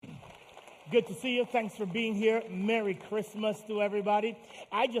Good to see you. Thanks for being here. Merry Christmas to everybody.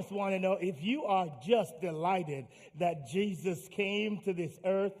 I just want to know if you are just delighted that Jesus came to this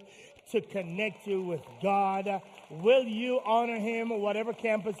earth to connect you with God. Will you honor him, whatever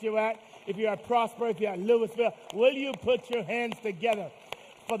campus you're at? If you're at Prosper, if you're at Louisville, will you put your hands together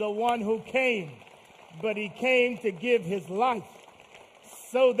for the one who came? But he came to give his life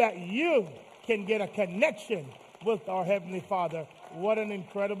so that you can get a connection with our Heavenly Father. What an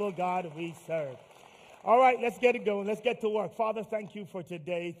incredible God we serve. All right, let's get it going. Let's get to work. Father, thank you for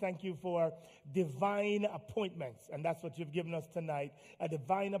today. Thank you for divine appointments. And that's what you've given us tonight, a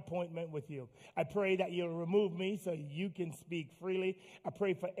divine appointment with you. I pray that you'll remove me so you can speak freely. I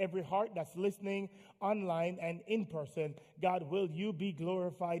pray for every heart that's listening online and in person. God, will you be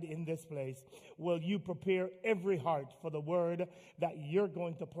glorified in this place? Will you prepare every heart for the word that you're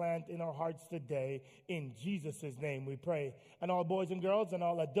going to plant in our hearts today? In Jesus' name we pray. And all boys and girls and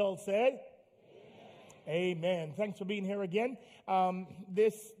all adults said, Amen. Thanks for being here again.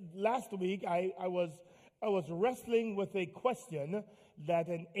 This last week, I was wrestling with a question that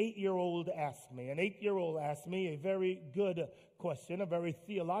an 8-year-old asked me. An 8-year-old asked me a very good question, a very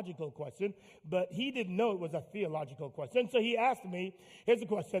theological question, but he didn't know it was a theological question. So he asked me, here's the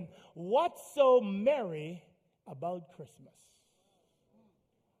question: what's so merry about Christmas?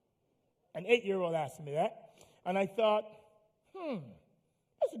 An 8-year-old asked me that, and I thought,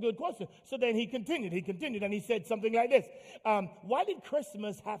 that's a good question. So then he continued, and he said something like this. Why did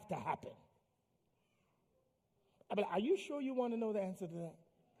Christmas have to happen? I'm like, are you sure you want to know the answer to that?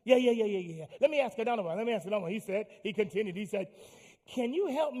 Yeah. Let me ask another one. He continued, he said, can you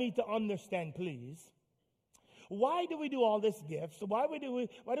help me to understand, please? Why do we do all this gifts? Why do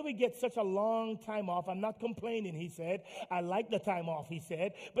we get such a long time off? I'm not complaining, he said. I like the time off, he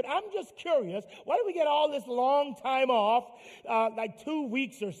said. But I'm just curious, why do we get all this long time off, like 2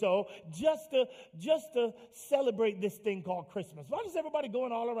 weeks or so, just to celebrate this thing called Christmas? Why is everybody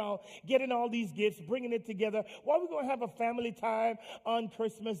going all around, getting all these gifts, bringing it together? Why are we going to have a family time on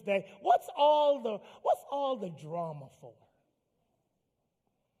Christmas Day? What's all the drama for?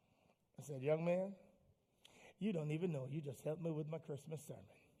 I said, young man, you don't even know. You just helped me with my Christmas sermon.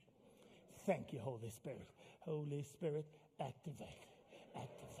 Thank you, Holy Spirit. Holy Spirit, activate.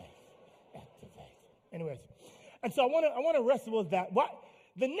 Anyways, and so I want to wrestle with that. What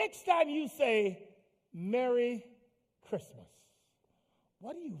the next time you say Merry Christmas,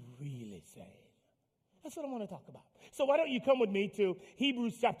 what are you really saying? That's what I want to talk about. So why don't you come with me to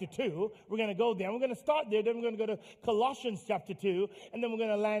Hebrews chapter 2. We're going to go there. We're going to start there. Then we're going to go to Colossians chapter 2. And then we're going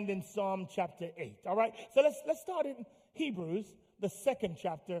to land in Psalm chapter 8. All right? So let's start in Hebrews, the 2nd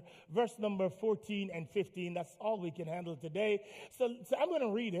chapter, verse number 14 and 15. That's all we can handle today. So I'm going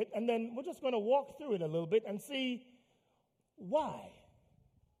to read it. And then we're just going to walk through it a little bit and see why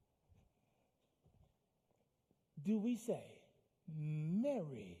do we say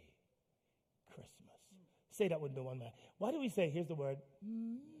Merry Christmas? Say that with me one minute. Why do we say, here's the word,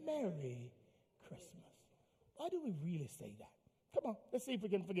 Merry Christmas? Why do we really say that? Come on, let's see if we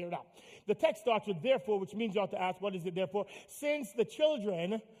can figure it out. The text starts with therefore, which means you ought to ask, what is it therefore? Since the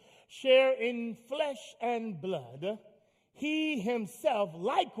children share in flesh and blood, he himself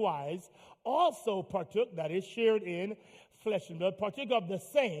likewise also partook, that is, shared in flesh and blood, partook of the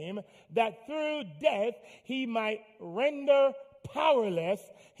same, that through death he might render powerless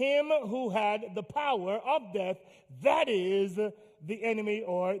him who had the power of death, that is the enemy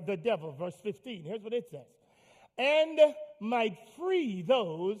or the devil. Verse 15, here's what it says. And might free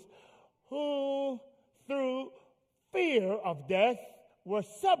those who through fear of death were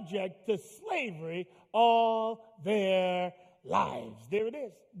subject to slavery all their lives. There it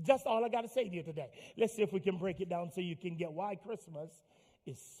is. Just all I got to say to you today. Let's see if we can break it down so you can get why Christmas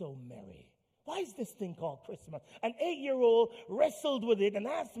is so merry. Why is this thing called Christmas? An 8-year-old wrestled with it and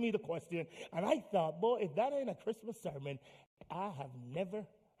asked me the question, and I thought, boy, if that ain't a Christmas sermon, I have never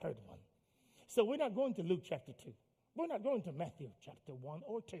heard one. So we're not going to Luke chapter 2. We're not going to Matthew chapter 1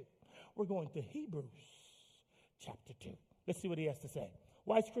 or 2. We're going to Hebrews chapter 2. Let's see what he has to say.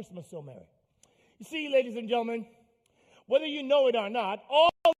 Why is Christmas so merry? You see, ladies and gentlemen, whether you know it or not,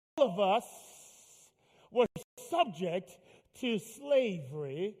 all of us were subject to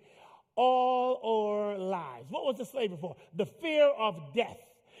slavery all our lives. What was the slavery for? The fear of death.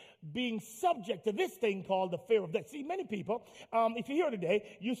 Being subject to this thing called the fear of death. See, many people, if you're here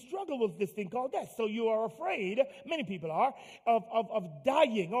today, you struggle with this thing called death. So you are afraid, many people are, of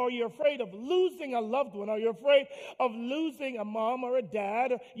dying, or you're afraid of losing a loved one, or you're afraid of losing a mom or a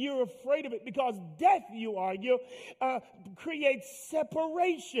dad. You're afraid of it because death, you argue, creates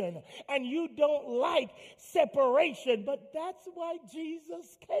separation. And you don't like separation, but that's why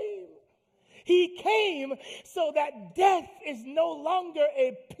Jesus came. He came so that death is no longer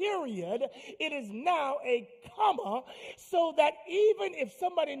a period. It is now a comma, so that even if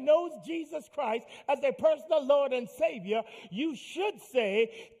somebody knows Jesus Christ as their personal Lord and Savior, you should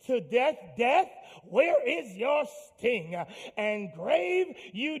say to death, death, where is your sting? And grave,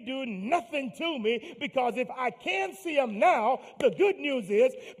 you do nothing to me, because if I can't see them now, the good news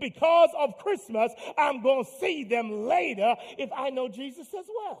is because of Christmas, I'm going to see them later if I know Jesus as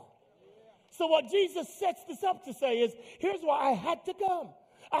well. So what Jesus sets this up to say is, here's why I had to come.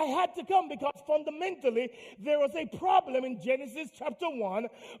 I had to come because fundamentally there was a problem in Genesis chapter 1,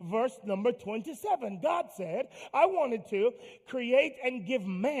 verse number 27. God said, I wanted to create and give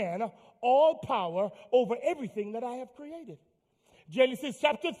man all power over everything that I have created. Genesis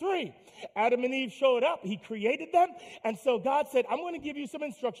chapter 3, Adam and Eve showed up. He created them. And so God said, I'm going to give you some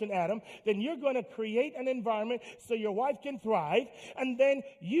instruction, Adam. Then you're going to create an environment so your wife can thrive. And then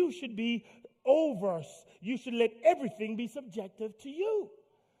you should be over. You should let everything be subjective to you.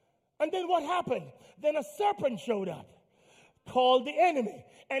 And then what happened? Then a serpent showed up, called the enemy.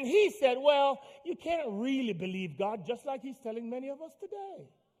 And he said, well, you can't really believe God, just like he's telling many of us today.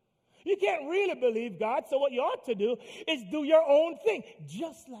 You can't really believe God, so what you ought to do is do your own thing,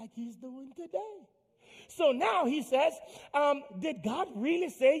 just like he's doing today. So now he says, did God really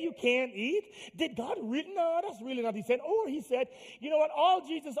say you can't eat? Did God really? No, that's really not what he said. Or he said, you know what,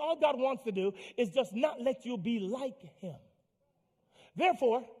 all God wants to do is just not let you be like him.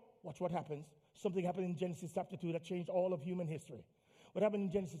 Therefore, watch what happens. Something happened in Genesis chapter 2 that changed all of human history. What happened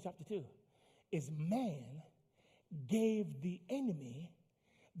in Genesis chapter 2 is man gave the enemy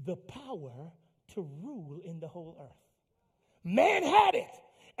the power to rule in the whole earth. Man had it.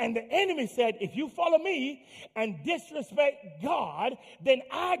 And the enemy said, if you follow me and disrespect God, then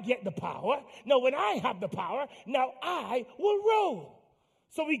I get the power. Now, when I have the power, now I will rule.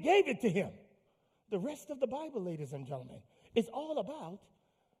 So we gave it to him. The rest of the Bible, ladies and gentlemen, is all about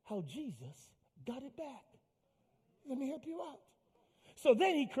how Jesus got it back. Let me help you out. So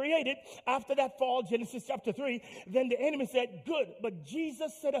then he created, after that fall, Genesis chapter 3, then the enemy said, good. But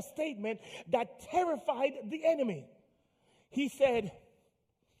Jesus said a statement that terrified the enemy. He said,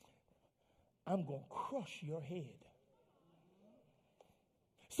 I'm going to crush your head.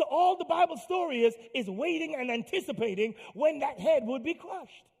 So all the Bible story is waiting and anticipating when that head would be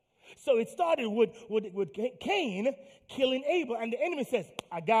crushed. So it started with Cain killing Abel. And the enemy says,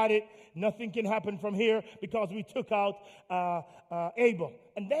 I got it. Nothing can happen from here because we took out Abel.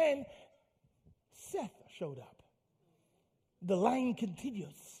 And then Seth showed up. The line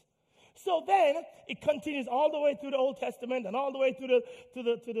continues. So then it continues all the way through the Old Testament and all the way through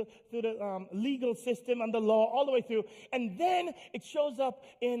the legal system and the law, all the way through. And then it shows up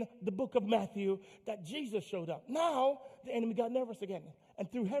in the book of Matthew that Jesus showed up. Now the enemy got nervous again.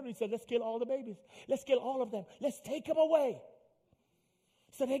 And through Herod, he said, let's kill all the babies. Let's kill all of them. Let's take them away.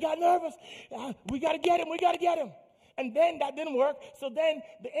 So they got nervous. We got to get him. We got to get him. And then that didn't work. So then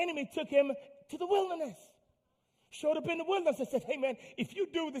the enemy took him to the wilderness. Showed up in the wilderness and said, hey, man, if you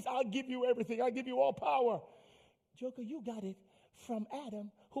do this, I'll give you everything. I'll give you all power. Joker, you got it from Adam,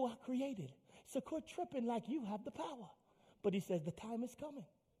 who I created. So quit tripping like you have the power. But he says, the time is coming.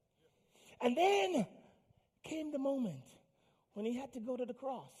 And then came the moment when he had to go to the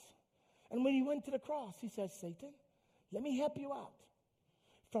cross. And when he went to the cross, he says, Satan, let me help you out.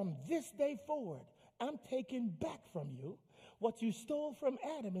 From this day forward, I'm taking back from you what you stole from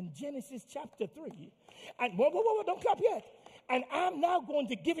Adam in Genesis chapter 3. And whoa, don't clap yet. And I'm now going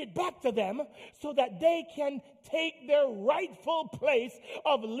to give it back to them so that they can take their rightful place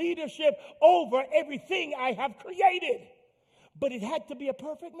of leadership over everything I have created. But it had to be a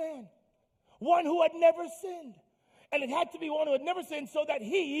perfect man, one who had never sinned. And it had to be one who had never sinned so that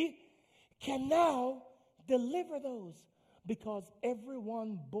he can now deliver those, because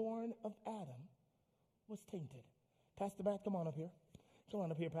everyone born of Adam was tainted. Pastor Matt, come on up here. Come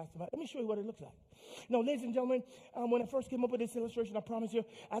on up here, Pastor Matt. Let me show you what it looks like. Now, ladies and gentlemen, when I first came up with this illustration, I promise you,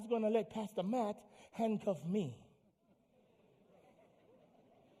 I was going to let Pastor Matt handcuff me.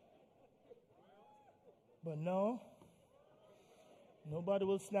 But no, nobody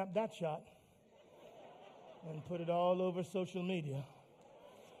will snap that shot and put it all over social media.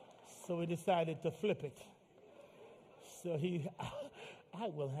 So we decided to flip it. So I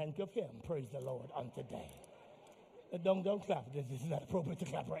will handcuff him, praise the Lord, on today. Don't clap. This is not appropriate to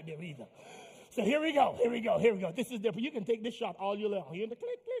clap right there either. So here we go. This is different. You can take this shot all you like. Hear the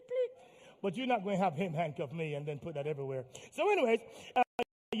click, click, click. But you're not going to have him handcuff me and then put that everywhere. So anyways,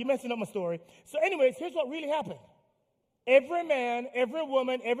 you're messing up my story. So anyways, here's what really happened. Every man, every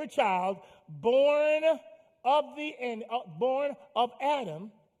woman, every child born of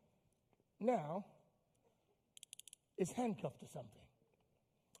Adam now is handcuffed to something.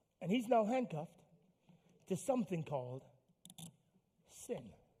 And he's now handcuffed to something called sin.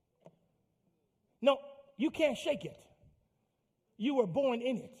 No, you can't shake it. You were born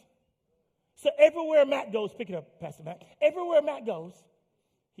in it. So everywhere Matt goes, pick it up, Pastor Matt. Everywhere Matt goes,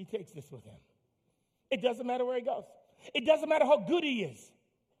 he takes this with him. It doesn't matter where he goes. It doesn't matter how good he is.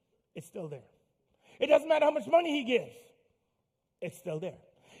 It's still there. It doesn't matter how much money he gives. It's still there.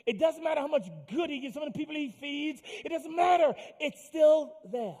 It doesn't matter how much good he gives, how many people he feeds. It doesn't matter. It's still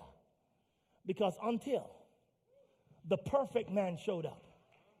there. Because until the perfect man showed up,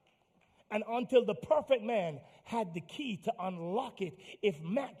 and until the perfect man had the key to unlock it, if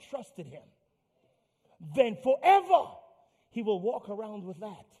Matt trusted him, then forever he will walk around with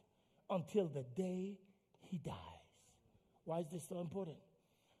that until the day he dies. Why is this so important?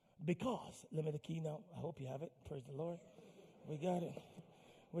 Because, let me the key now. I hope you have it. Praise the Lord. We got it.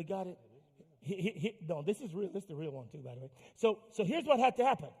 We got it. No, this is real. This is the real one too, by the way. So here's what had to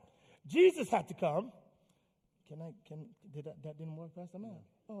happen. Jesus had to come. That didn't work, Pastor Man?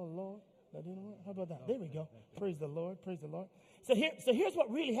 Oh, Lord. That didn't work? How about that? There we go. Praise the Lord. Praise the Lord. So here's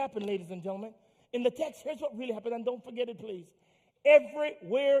what really happened, ladies and gentlemen. In the text, here's what really happened, and don't forget it, please.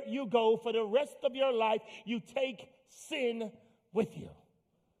 Everywhere you go for the rest of your life, you take sin with you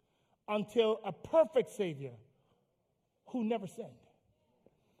until a perfect Savior who never sinned,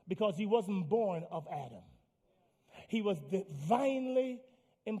 because he wasn't born of Adam. He was divinely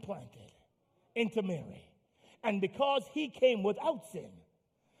implanted into Mary. And because he came without sin,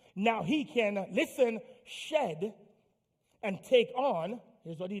 now he can, listen, shed and take on,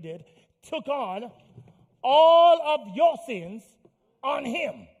 here's what he did, took on all of your sins on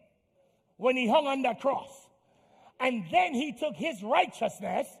him when he hung on that cross. And then he took his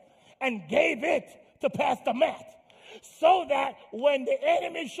righteousness and gave it to Pastor Matt, so that when the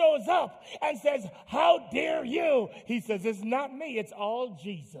enemy shows up and says, how dare you? He says, it's not me, it's all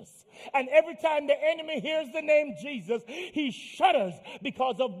Jesus. And every time the enemy hears the name Jesus, he shudders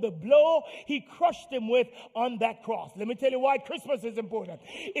because of the blow he crushed him with on that cross. Let me tell you why Christmas is important.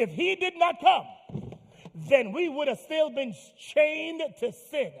 If he did not come, then we would have still been chained to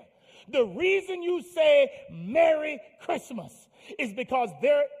sin. The reason you say Merry Christmas is because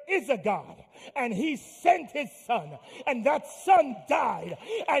there is a God, and he sent his son, and that son died,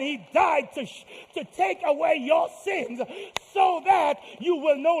 and he died to take away your sins so that you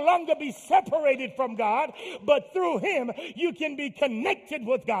will no longer be separated from God, but through him you can be connected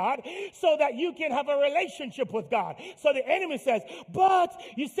with God so that you can have a relationship with God. So the enemy says, but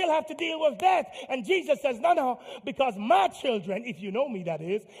you still have to deal with death. And Jesus says, no, because my children, if you know me, that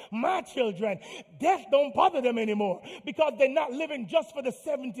is, my children, death don't bother them anymore, because they're not living just for the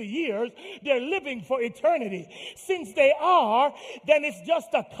 70 years, they're living for eternity. Since they are, then it's just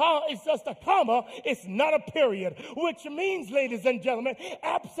a comma, it's not a period, which means, ladies and gentlemen,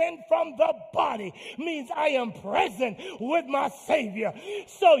 absent from the body means I am present with my Savior.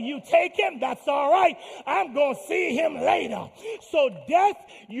 So you take him, that's all right. I'm going to see him later. So death,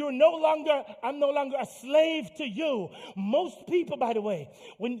 I'm no longer a slave to you. Most people, by the way,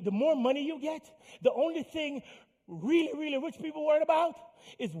 when the more money you get, the only thing really, really rich people worried about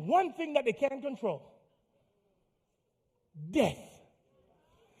is one thing that they can't control: death.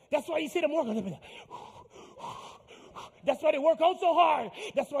 That's why you see them working. That's why they work out so hard.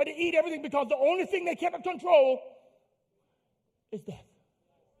 That's why they eat everything, because the only thing they cannot control is death.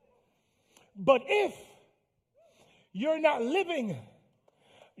 But if you're not living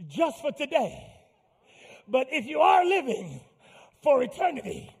just for today, but if you are living for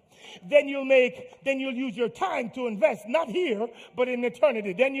eternity, then you'll use your time to invest, not here, but in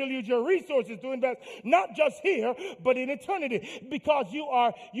eternity. Then you'll use your resources to invest, not just here, but in eternity, because you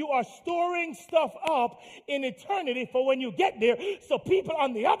are storing stuff up in eternity for when you get there. So people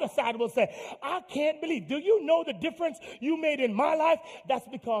on the other side will say, I can't believe, do you know the difference you made in my life? That's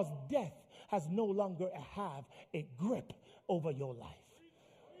because death has no longer have a grip over your life.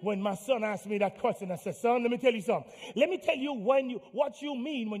 When my son asked me that question, I said, son, let me tell you something. Let me tell you what you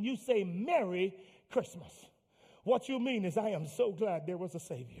mean when you say Merry Christmas. What you mean is, I am so glad there was a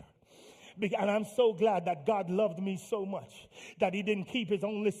Savior. And I'm so glad that God loved me so much that he didn't keep his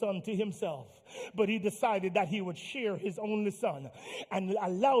only son to himself, but he decided that he would share his only son and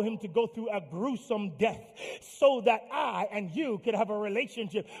allow him to go through a gruesome death so that I and you could have a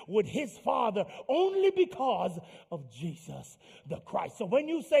relationship with his Father, only because of Jesus the Christ. So when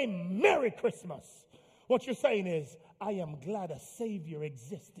you say Merry Christmas, what you're saying is, I am glad a Savior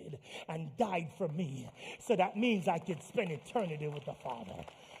existed and died for me. So that means I could spend eternity with the Father.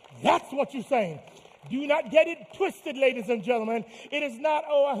 That's what you're saying. Do not get it twisted, ladies and gentlemen. It is not,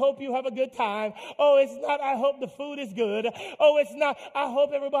 oh, I hope you have a good time. Oh, it's not, I hope the food is good. Oh, it's not, I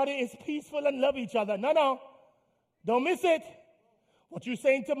hope everybody is peaceful and love each other. No, no. Don't miss it. What you're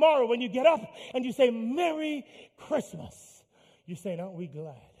saying tomorrow when you get up and you say, Merry Christmas. You're saying, aren't we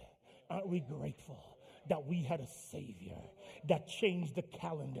glad? Aren't we grateful that we had a Savior that changed the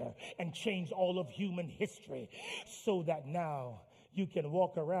calendar and changed all of human history so that now you can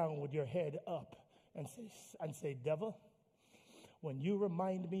walk around with your head up and say, devil, when you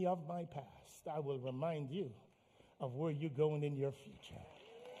remind me of my past, I will remind you of where you're going in your future.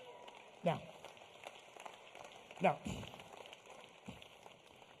 Now,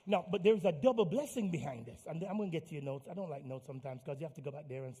 but there's a double blessing behind this. And I'm going to get to your notes. I don't like notes sometimes because you have to go back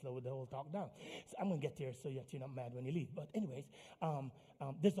there and slow the whole talk down. So I'm going to get there so you're not mad when you leave. But anyways,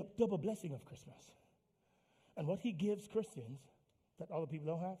 there's a double blessing of Christmas. And what he gives Christians that other people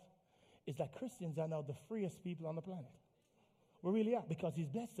don't have is that Christians are now the freest people on the planet. We really are, because he's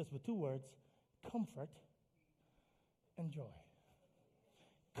blessed us with two words, comfort and joy.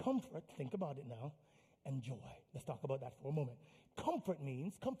 Comfort, think about it now, and joy. Let's talk about that for a moment. Comfort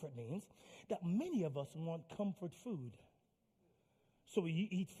means that many of us want comfort food. So we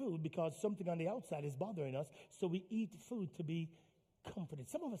eat food because something on the outside is bothering us, so we eat food to be comforted.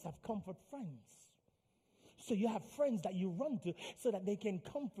 Some of us have comfort friends. So you have friends that you run to so that they can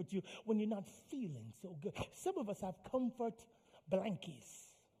comfort you when you're not feeling so good. Some of us have comfort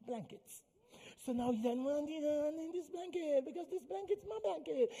blankets. So now you say, well, I need this blanket because this blanket's my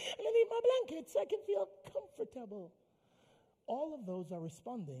blanket. And I need my blanket so I can feel comfortable. All of those are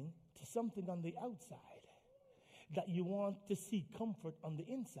responding to something on the outside that you want to see comfort on the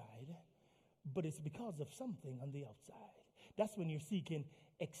inside, but it's because of something on the outside. That's when you're seeking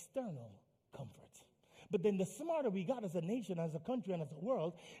external comfort. But then the smarter we got as a nation, as a country, and as a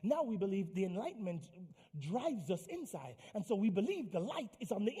world, now we believe the enlightenment drives us inside. And so we believe the light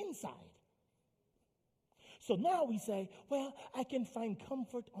is on the inside. So now we say, well, I can find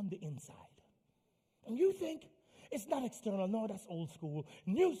comfort on the inside. And you think it's not external. No, that's old school.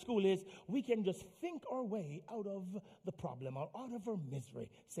 New school is we can just think our way out of the problem or out of our misery.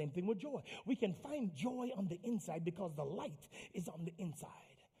 Same thing with joy. We can find joy on the inside because the light is on the inside.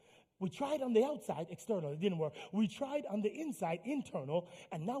 We tried on the outside, external, it didn't work. We tried on the inside, internal,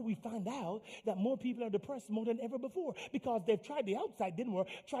 and now we find out that more people are depressed more than ever before because they've tried the outside, didn't work,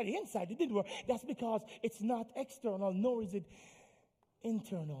 tried the inside, it didn't work. That's because it's not external, nor is it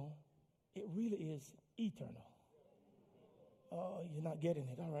internal. It really is eternal. Oh, you're not getting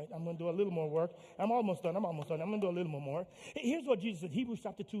it. All right, I'm going to do a little more work. I'm almost done. I'm going to do a little more. Here's what Jesus said. Hebrews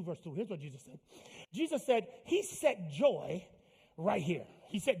chapter 2, verse 2. Here's what Jesus said. Jesus said, he set joy right here.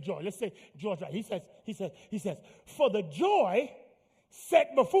 He said joy. Let's say joy right. He says, for the joy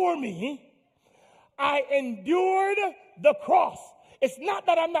set before me, I endured the cross. It's not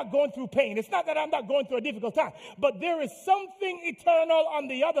that I'm not going through pain. It's not that I'm not going through a difficult time. But there is something eternal on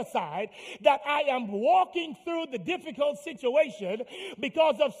the other side that I am walking through the difficult situation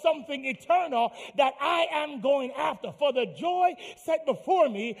because of something eternal that I am going after. For the joy set before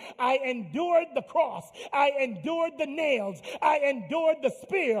me, I endured the cross. I endured the nails. I endured the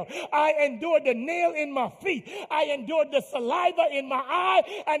spear. I endured the nail in my feet. I endured the saliva in my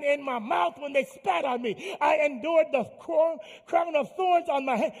eye and in my mouth when they spat on me. I endured the crown of thorns on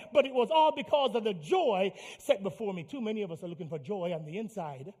my head, but it was all because of the joy set before me. Too many of us are looking for joy on the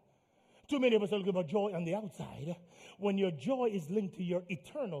inside. Too many of us are looking for joy on the outside. When your joy is linked to your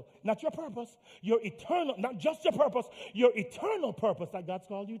eternal, not your purpose, your eternal, not just your purpose, your eternal purpose that God's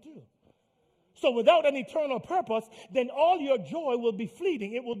called you to. So without an eternal purpose, then all your joy will be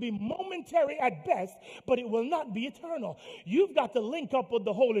fleeting. It will be momentary at best, but it will not be eternal. You've got to link up with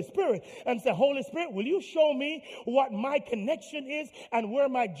the Holy Spirit and say, Holy Spirit, will you show me what my connection is and where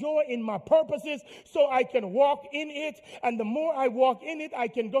my joy in my purpose is so I can walk in it? And the more I walk in it, I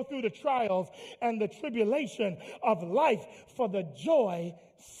can go through the trials and the tribulation of life for the joy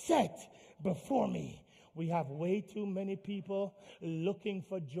set before me. We have way too many people looking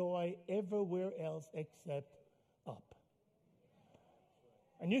for joy everywhere else except up.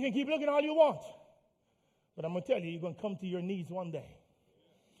 And you can keep looking all you want. But I'm going to tell you, you're going to come to your knees one day.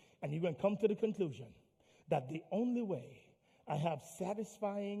 And you're going to come to the conclusion that the only way I have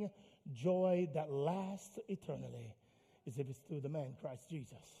satisfying joy that lasts eternally is if it's through the man Christ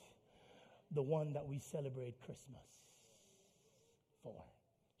Jesus, the one that we celebrate Christmas for.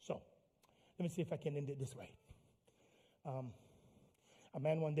 So, let me see if I can end it this way. A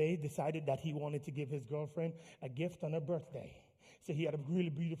man one day decided that he wanted to give his girlfriend a gift on her birthday. So he had a really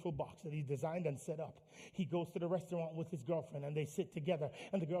beautiful box that he designed and set up. He goes to the restaurant with his girlfriend and they sit together.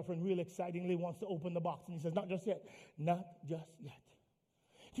 And the girlfriend really excitingly wants to open the box. And he says, not just yet. Not just yet.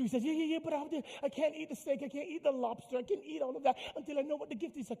 So he says, yeah, but I can't eat the steak. I can't eat the lobster. I can't eat all of that until I know what the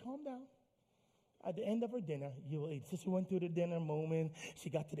gift is. He said, calm down. At the end of her dinner, you will eat. So she went through the dinner moment. She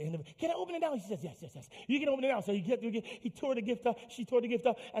got to the end of it. Can I open it now? She says, yes. You can open it now. So he tore the gift up. She tore the gift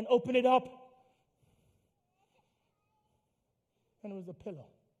up and opened it up. And it was a pillow.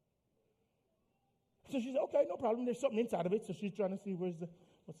 So she said, okay, no problem. There's something inside of it. So she's trying to see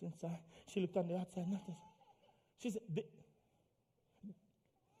what's inside. She looked on the outside. Nothing. She said,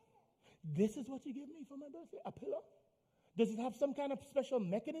 this is what you give me for my birthday? A pillow? Does it have some kind of special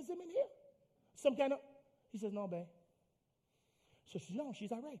mechanism in here? Some kind of... He says, no, babe. So she says, no,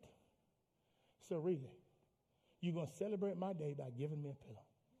 she's all right. So really, you're going to celebrate my day by giving me a pillow?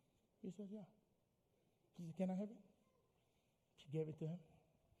 He says, yeah. She said, can I have it? She gave it to him.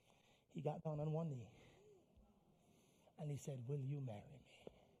 He got down on one knee. And he said, will you marry me?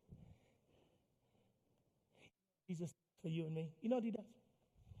 Jesus, for you and me. You know what he does?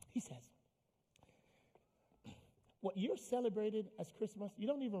 He says, what you're celebrating as Christmas, you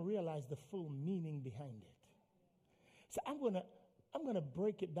don't even realize the full meaning behind it. So I'm gonna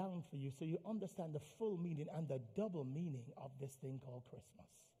break it down for you so you understand the full meaning and the double meaning of this thing called Christmas.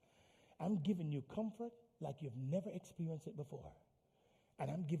 I'm giving you comfort like you've never experienced it before. And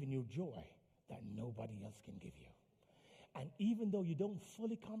I'm giving you joy that nobody else can give you. And even though you don't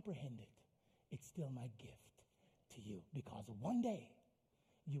fully comprehend it, it's still my gift to you. Because one day,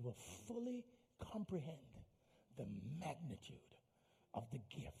 you will fully comprehend the magnitude of the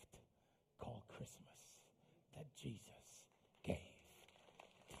gift called Christmas that Jesus gave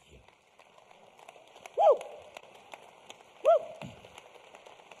to you. Woo! Woo!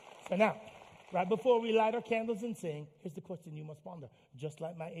 So now, right before we light our candles and sing, here's the question you must ponder, just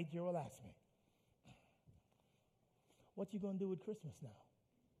like my 8-year-old asked me. What you going to do with Christmas now?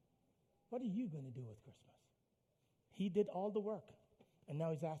 What are you going to do with Christmas? He did all the work. And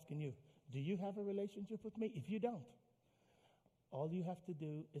now he's asking you, do you have a relationship with me? If you don't, all you have to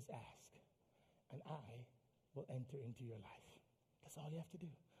do is ask, and I will enter into your life. That's all you have to do.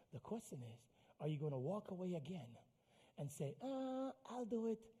 The question is, are you going to walk away again and say, I'll do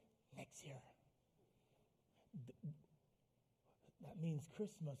it next year? That means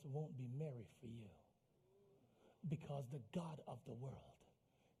Christmas won't be merry for you because the God of the world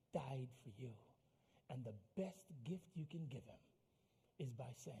died for you. And the best gift you can give him is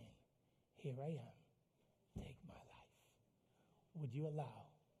by saying, here I am, take my life. Would you allow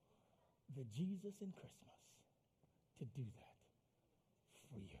the Jesus in Christmas to do that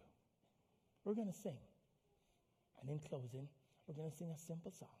for you? We're going to sing. And in closing, we're going to sing a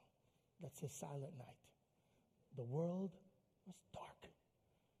simple song that says Silent Night. The world was dark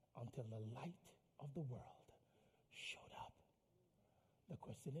until the light of the world showed up. The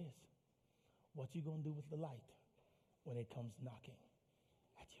question is, what you going to do with the light when it comes knocking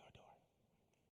at your door?